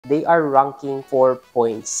they are ranking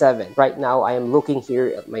 4.7. Right now, I am looking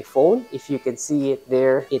here at my phone. If you can see it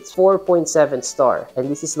there, it's 4.7 star.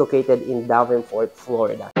 And this is located in Davenport,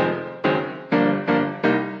 Florida.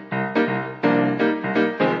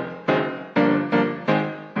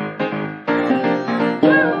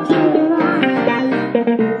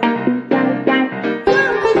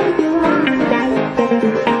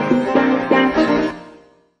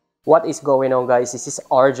 What is going on, guys? This is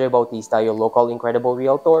RJ Bautista, your local incredible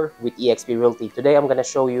realtor with eXp Realty. Today, I'm gonna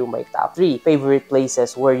show you my top 3 favorite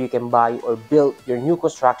places where you can buy or build your new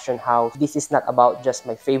construction house. This is not about just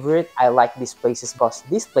my favorite. I like these places because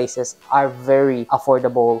these places are very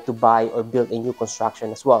affordable to buy or build a new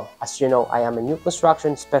construction as well. As you know, I am a new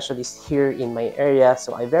construction specialist here in my area,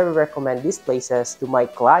 so I very recommend these places to my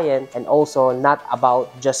client, and also not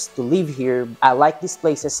about just to live here. I like these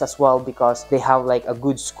places as well because they have like a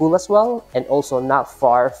good school as well, and also not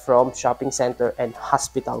far from shopping center and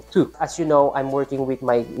hospital too. As you know, I'm working with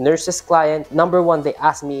my nurses client. Number one, they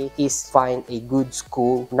ask me is find a good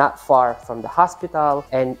school not far from the hospital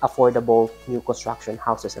and affordable new construction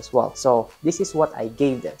houses as well. So this is what I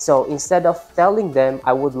gave them. So instead of telling them,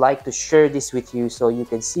 I would like to share this with you so you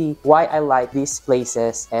can see why I like these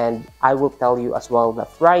places, and I will tell you as well the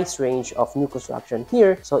price range of new construction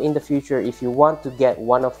here. So in the future, if you want to get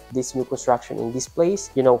one of this new construction in this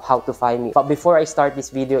place, you know how to find me. But before I start this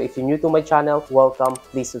video, if you're new to my channel, welcome.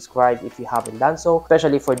 Please subscribe if you haven't done so,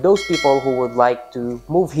 especially for those people who would like to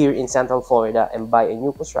move here in Central Florida and buy a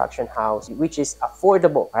new construction house which is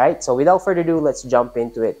affordable. All right, so without further ado, let's jump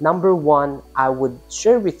into it. Number one, I would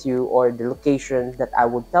share with you, or the location that I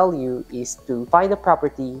would tell you, is to find a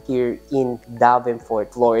property here in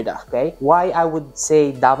Davenport, Florida. Okay, why I would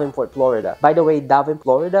say Davenport, Florida? By the way,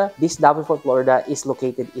 this Davenport, Florida is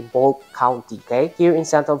located in Polk County. Okay, here in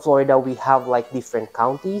Central Florida, we have like different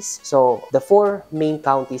counties. So the 4 main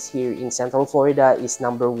counties here in Central Florida is,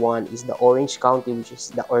 number 1 is the Orange County, which is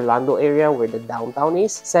the Orlando area where the downtown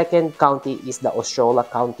is. Second county is the Osceola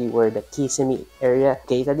County where the Kissimmee area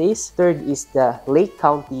located is. Third is the Lake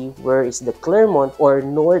County where is the Clermont or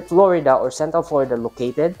North Florida or Central Florida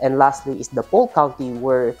located. And lastly is the Polk County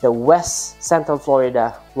where the West Central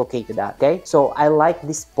Florida located at. Okay, so I like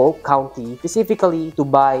this Polk County specifically to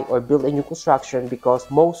buy or build a new construction because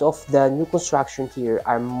most of the new construction here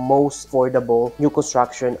are most affordable new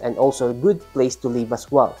construction and also a good place to live as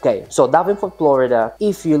well. Okay, so Davenport, Florida,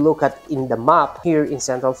 if you look at in the map here in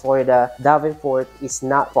Central Florida, Davenport is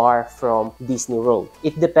not far from Disney World.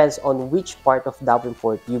 It depends on which part of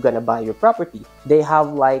Davenport you're gonna buy your property. They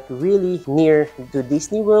have like really near to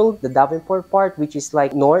Disney World, the Davenport part, which is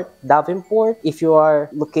like North Davenport. If you are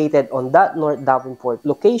located on that North Davenport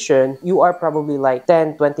location, you are probably like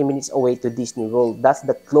 10-20 minutes away to Disney World. That's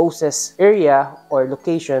the closest area or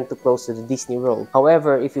location to close to the Disney World.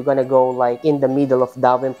 However, if you're gonna go like in the middle of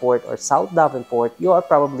Davenport or South Davenport, you are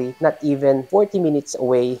probably not even 40 minutes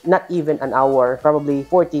away, not even an hour, probably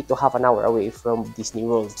 40 to half an hour away from Disney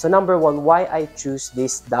World. So number 1, why I choose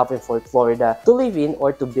this Davenport, Florida to live in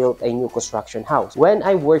or to build a new construction house. When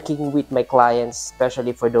I'm working with my clients,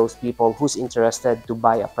 especially for those people who's interested to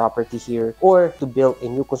buy a property here or to build a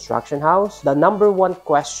new construction house, the number 1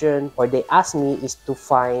 question or they ask me is to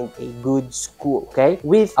find a good school, okay,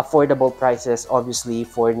 with affordable prices, obviously,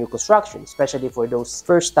 for new construction, especially for those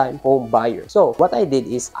first-time home buyers. So what I did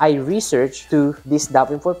is I researched to this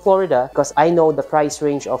Davenport, Florida, because I know the price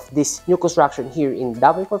range of this new construction here in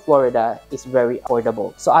Davenport, Florida is very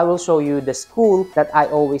affordable. So I will show you the school that I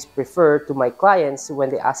always prefer to my clients when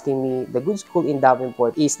they're asking me. The good school in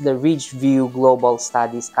Davenport is the Ridgeview Global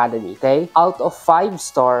Studies Academy. Okay, out of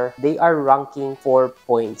 5-star, they are ranking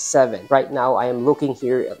 4.7. Right now, I am looking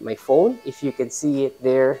here at my phone. If you can see it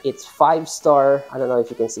there, it's 5-star. I don't know if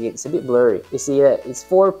you can see it. It's a bit blurry. You see it? It's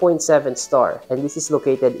 4.7 star, and this is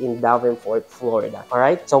located in Davenport, Florida. All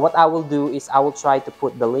right. So what I will do is I will try to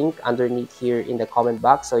put the link underneath here in the comment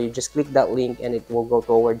box. So you just click that link, and it will go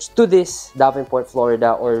towards to this Davenport,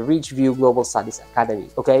 Florida, or Ridgeview Global Studies Academy.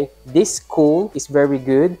 Okay. This school is very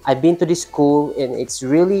good. I've been to this school, and it's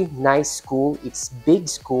really nice school. It's big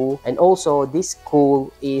school, and also this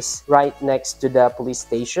school is right next to the police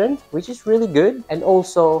station, which is really good. And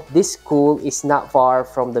also this school is not far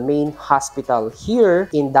from the main hospital here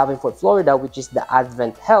in Davenport, Florida, which is the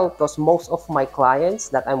Advent Health, because most of my clients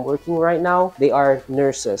that I'm working right now, they are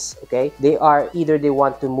nurses. Okay, they are either they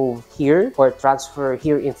want to move here or transfer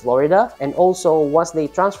here in Florida, and also, once they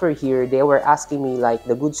transfer here, they were asking me like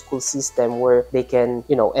the good school system where they can,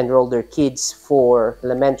 enroll their kids for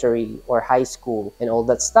elementary or high school and all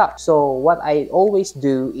that stuff. So what I always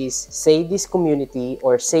do is say this community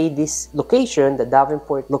or say this location, the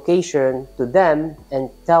Davenport location, to them and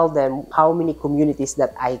tell them how many communities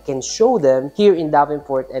that I can show them here in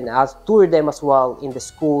Davenport, and I'll tour them as well in the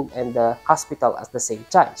school and the hospital at the same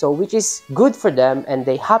time. So which is good for them and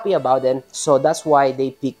they happy about them. So that's why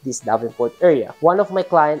they picked this Davenport area. One of my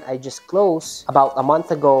clients I just closed about a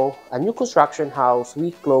month ago, a new construction house.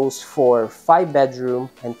 We closed for 5-bedroom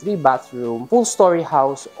and 3-bathroom full story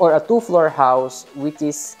house, or a 2-floor house, which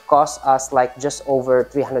is cost us like just over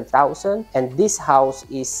 300,000, and this house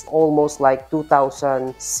is almost like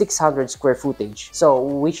 2,600 square footage, so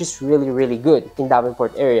which is really good in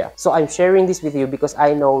Davenport area. So I'm sharing this with you because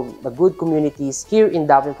I know the good communities here in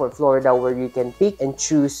Davenport, Florida, where you can pick and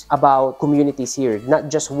choose about communities here, not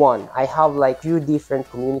just one. I have like few different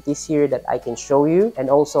communities here that I can show you, and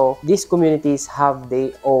also these communities have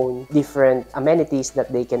their own different amenities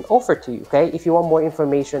that they can offer to you. Okay, if you want more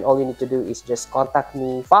information, all you need to do is just contact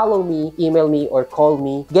me, follow me, email me, or call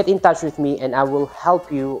me, get in touch with me, and I will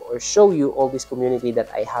help you or show you all this community that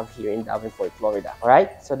I have here in Davenport, Florida. All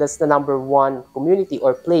right, so that's the number one community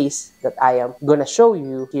or place that I am gonna show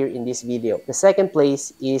you here in this video. The second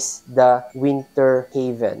place is the Winter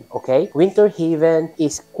Haven. Okay, Winter Haven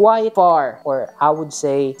is quite far, or I would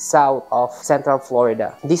say south of Central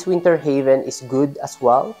Florida. This Winter Haven is good as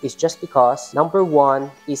well. It's just because number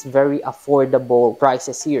one is very affordable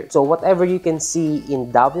prices here. So whatever you can see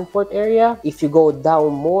in Davenport area, if you go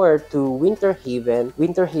down more to Winter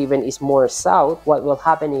Haven is more south. What will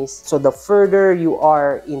happen is, so the further you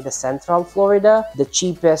are in the Central Florida, the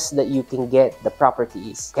cheapest that you can get the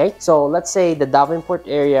property is. Okay, so let's say the Davenport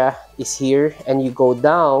area is here and you go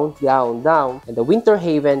down, and the Winter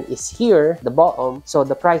Haven is here, the bottom. So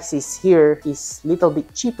the price is here is little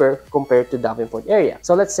bit cheaper compared to Davenport area.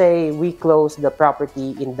 So let's say we close the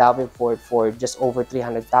property in Davenport for just over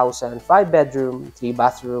 300,000, 5-bedroom,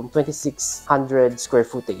 3-bathroom, 2,600 square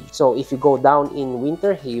footage. So if you go down in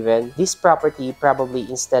Winter Haven, this property probably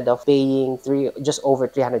instead of paying just over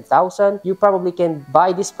 300,000, you probably can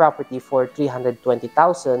buy this property for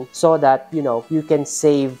 320,000, so that you can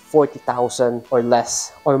save 40,000 or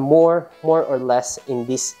less, or more or less in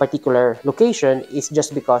this particular location. Is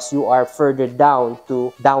just because you are further down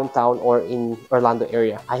to downtown or in Orlando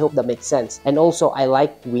area. I hope that makes sense. And also I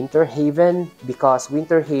like Winter Haven because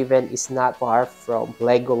Winter Haven is not far from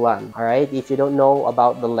Legoland. All right, if you don't know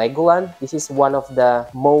about the Legoland, this is one of the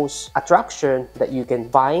most attraction that you can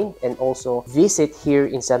find and also visit here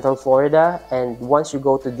in Central Florida. And once you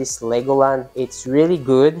go to this Legoland, it's really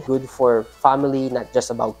good for family, not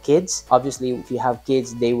just about kids. Obviously, if you have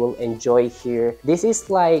kids, they will enjoy here. This is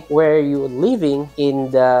like where you're living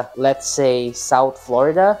in the, let's say, South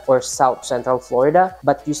Florida or South Central Florida,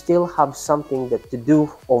 but you still have something to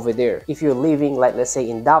do over there. If you're living, like let's say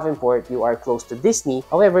in Davenport, you are close to Disney.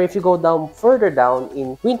 However, if you go down further down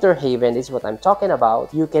in Winter Haven, is what I'm talking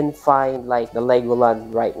about, you can find like the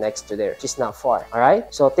Legoland right next to there, which is not far. All right,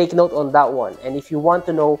 so take note on that one. And if you want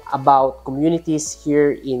to know about communities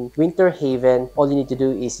here in Winter Haven, all you need to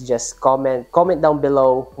do is just comment down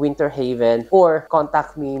below Winter Haven, or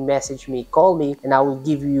contact me, message me, call me, and I will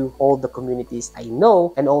give you all the communities I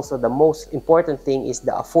know. And also the most important thing is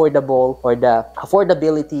the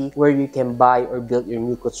affordability where you can buy or build your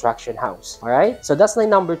new construction house. All right, so that's my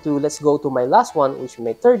number two. Let's go to my last one, which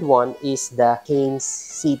my third one is the Haines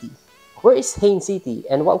City. Where is Haines City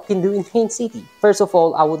and what we can do in Haines City? First of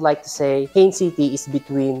all, I would like to say Haines City is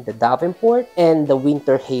between the Davenport and the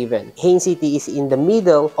Winter Haven. Haines City is in the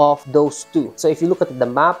middle of those two. So if you look at the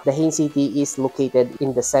map, the Haines City is located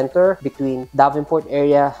in the center between Davenport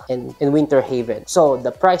area and Winter Haven. So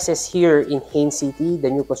the prices here in Haines City,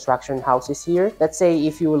 the new construction houses here, let's say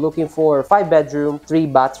if you were looking for 5-bedroom,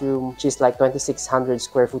 3-bathroom, which is like 2,600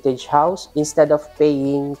 square footage house, instead of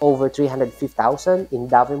paying over 350,000 in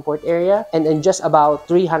Davenport area, and just about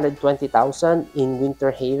 320,000 in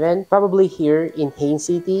Winter Haven, probably here in Haines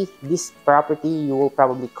City, this property will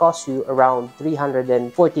probably cost you around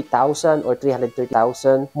 340,000 or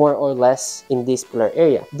 330,000 more or less in this particular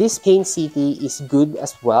area. This Haines City is good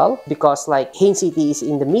as well because like Haines City is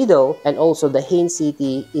in the middle, and also the Haines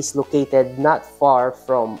City is located not far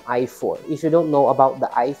from I-4. If you don't know about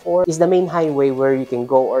the I-4, is the main highway where you can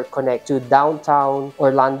go or connect to downtown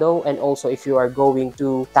Orlando, and also if you are going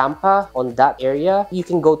to Tampa, Tampa, on that area, you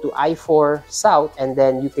can go to I-4 South, and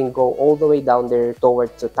then you can go all the way down there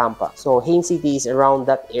toward to Tampa. So Haines City is around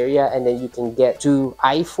that area, and then you can get to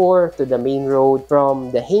I-4 to the main road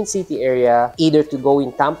from the Haines City area, either to go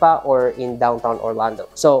in Tampa or in downtown Orlando.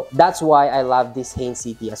 So that's why I love this Haines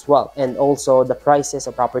City as well. And also the prices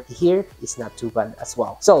of property here is not too bad as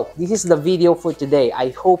well. So this is the video for today. I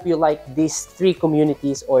hope you like these 3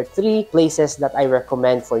 communities or 3 places that I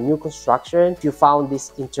recommend for new construction. If you found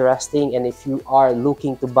this interesting, and if you are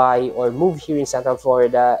looking to buy or move here in Central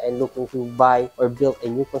Florida and looking to buy or build a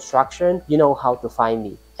new construction, you know how to find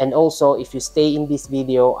me. And also, if you stay in this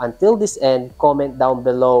video until this end, comment down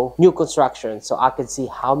below new construction so I can see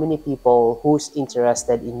how many people who's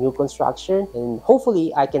interested in new construction, and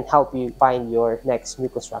hopefully I can help you find your next new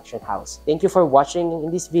construction house. Thank you for watching in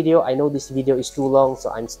this video. I know this video is too long, so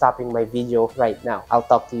I'm stopping my video right now. I'll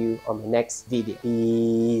talk to you on my next video.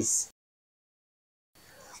 Peace.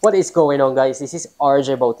 What is going on, guys? This is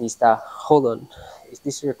RJ Bautista. Hold on. Is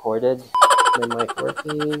this recorded? My mic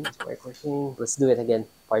working? Is my mic working? Let's do it again.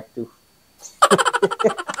 Part 2.